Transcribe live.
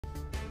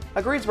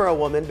A Greensboro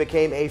woman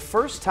became a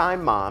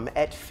first-time mom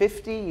at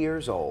 50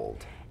 years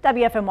old.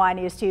 WFMY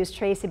News 2's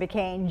Tracy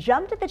McCain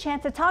jumped at the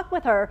chance to talk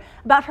with her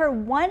about her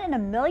 1 in a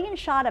million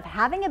shot of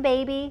having a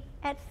baby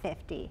at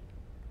 50.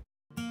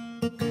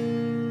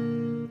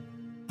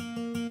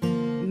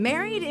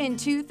 Married in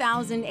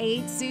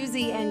 2008,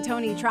 Susie and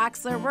Tony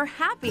Troxler were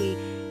happy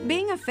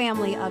being a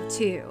family of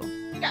two.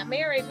 We got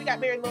married a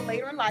little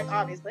later in life,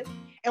 obviously,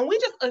 and we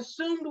just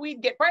assumed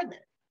we'd get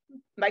pregnant,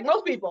 like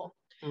most people.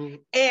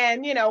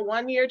 And,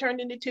 1 year turned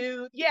into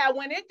 2. Yeah,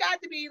 when it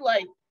got to be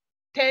like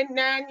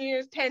 9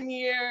 years, 10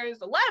 years,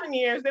 11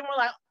 years, then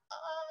we're like,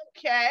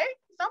 okay,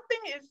 something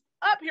is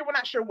up here. We're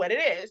not sure what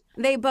it is.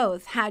 They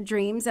both had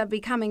dreams of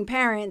becoming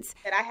parents.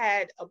 And I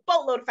had a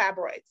boatload of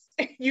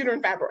fibroids,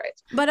 uterine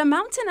fibroids. But a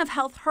mountain of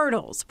health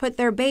hurdles put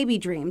their baby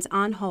dreams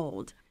on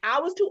hold. I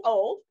was too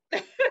old,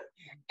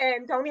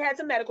 and Tony had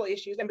some medical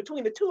issues, and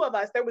between the two of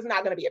us, there was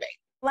not going to be a baby.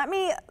 Let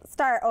me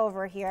start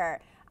over here.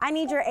 I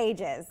need your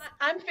ages.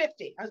 I'm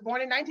 50. I was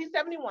born in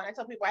 1971. I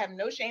tell people I have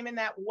no shame in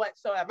that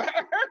whatsoever.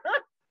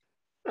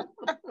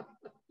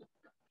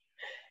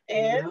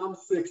 And I'm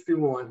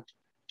 61.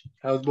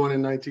 I was born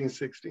in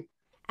 1960.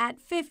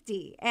 At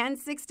 50 and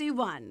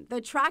 61,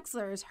 the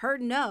Troxlers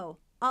heard no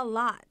a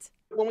lot.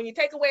 When you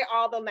take away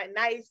all the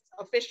nice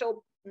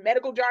official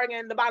medical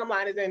jargon, the bottom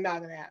line is they're not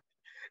going to happen.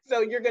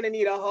 So you're going to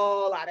need a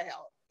whole lot of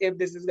help if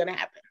this is going to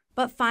happen.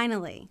 But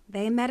finally,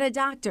 they met a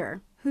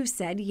doctor who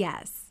said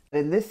yes.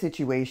 In this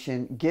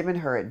situation, given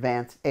her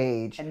advanced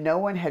age, no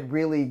one had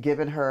really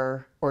given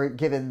her or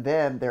given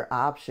them their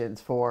options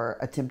for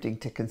attempting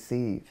to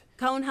conceive.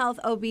 Cone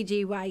Health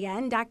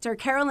OBGYN Dr.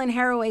 Carolyn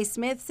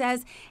Haraway-Smith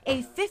says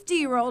a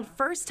 50-year-old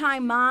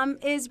first-time mom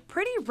is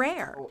pretty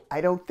rare. I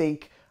don't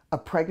think a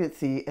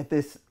pregnancy at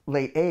this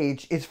late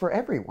age is for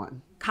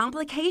everyone.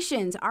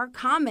 Complications are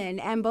common,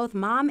 and both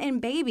mom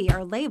and baby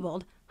are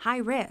labeled high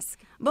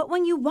risk. But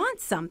when you want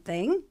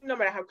something, no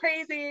matter how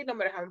crazy, no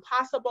matter how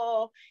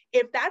impossible,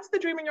 if that's the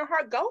dream in your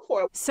heart, go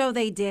for it. So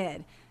they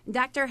did.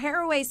 Dr.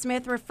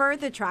 Haraway-Smith referred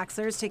the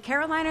Troxlers to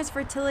Carolina's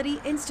Fertility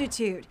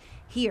Institute.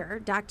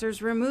 Here,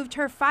 doctors removed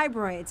her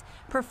fibroids,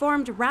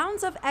 performed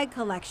rounds of egg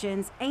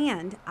collections,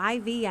 and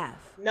IVF.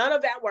 None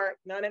of that worked,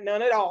 none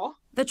at all.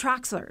 The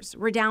Troxlers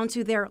were down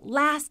to their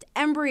last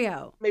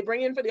embryo. They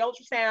bring in for the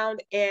ultrasound,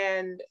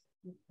 and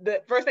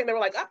the first thing they were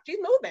like, oh, she's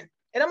moving.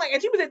 And I'm like,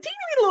 and she was a teeny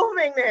little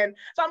thing then.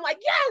 So I'm like,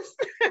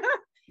 yes.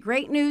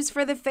 Great news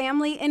for the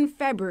family in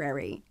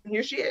February.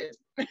 Here she is.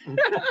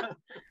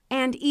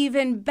 And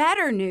even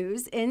better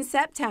news in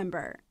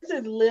September. This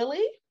is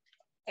Lily,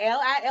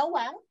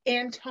 Lily,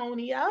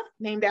 Antonia,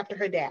 named after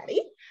her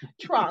daddy,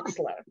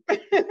 Troxler.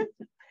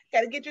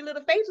 Got to get your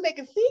little face so they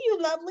can see you,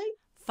 lovely.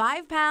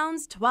 5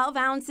 pounds, 12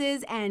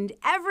 ounces, and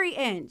every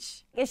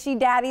inch. Is she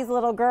daddy's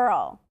little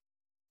girl?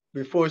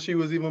 Before she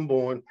was even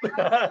born.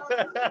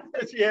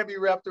 She had me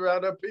wrapped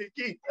around her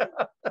pinky.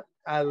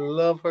 I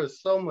love her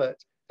so much.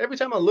 Every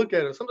time I look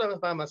at her, sometimes I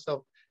find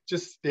myself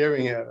just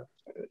staring at her.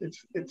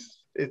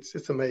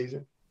 It's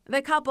amazing.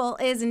 The couple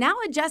is now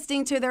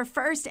adjusting to their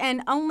first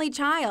and only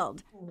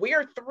child.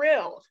 We're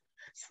thrilled.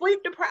 Sleep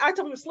deprived. I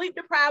told them sleep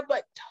deprived,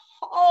 but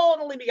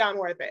totally beyond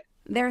worth it.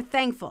 They're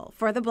thankful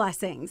for the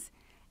blessings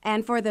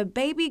and for the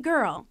baby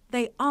girl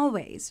they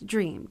always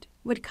dreamed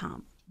would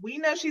come. We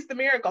know she's the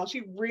miracle.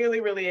 She really,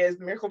 really is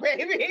the miracle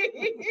baby.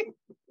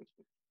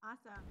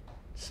 Awesome.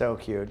 So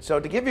cute. So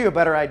to give you a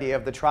better idea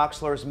of the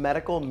Troxlers'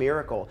 medical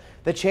miracle,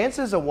 the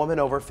chances a woman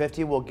over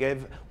 50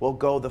 will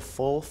go the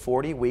full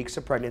 40 weeks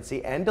of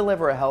pregnancy and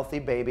deliver a healthy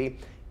baby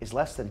is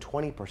less than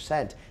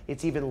 20%.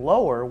 It's even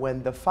lower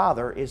when the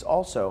father is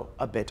also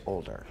a bit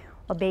older.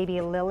 Well,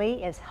 baby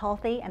Lily is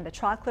healthy, and the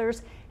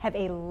Troxlers have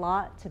a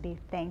lot to be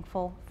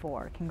thankful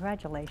for.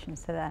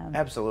 Congratulations to them.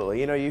 Absolutely.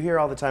 You hear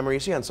all the time, or you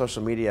see on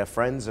social media,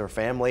 friends or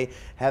family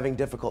having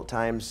difficult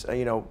times,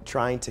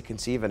 trying to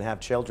conceive and have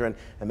children.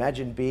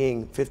 Imagine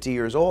being 50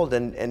 years old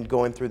and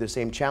going through the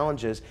same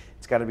challenges.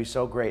 It's got to be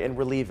so great and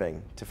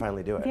relieving to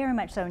finally do it. Very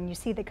much so. And you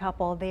see the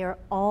couple, they are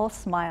all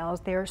smiles.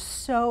 They're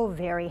so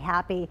very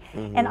happy.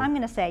 And I'm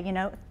going to say,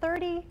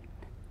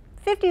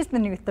 50 is the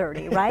new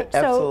 30, right?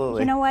 Absolutely. So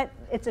you know what?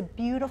 It's a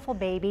beautiful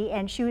baby,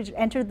 and she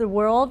entered the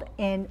world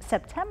in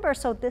September,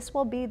 so this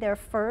will be their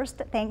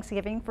first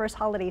Thanksgiving, first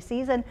holiday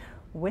season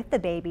with the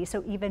baby,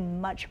 so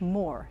even much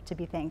more to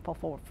be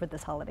thankful for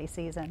this holiday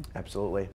season. Absolutely.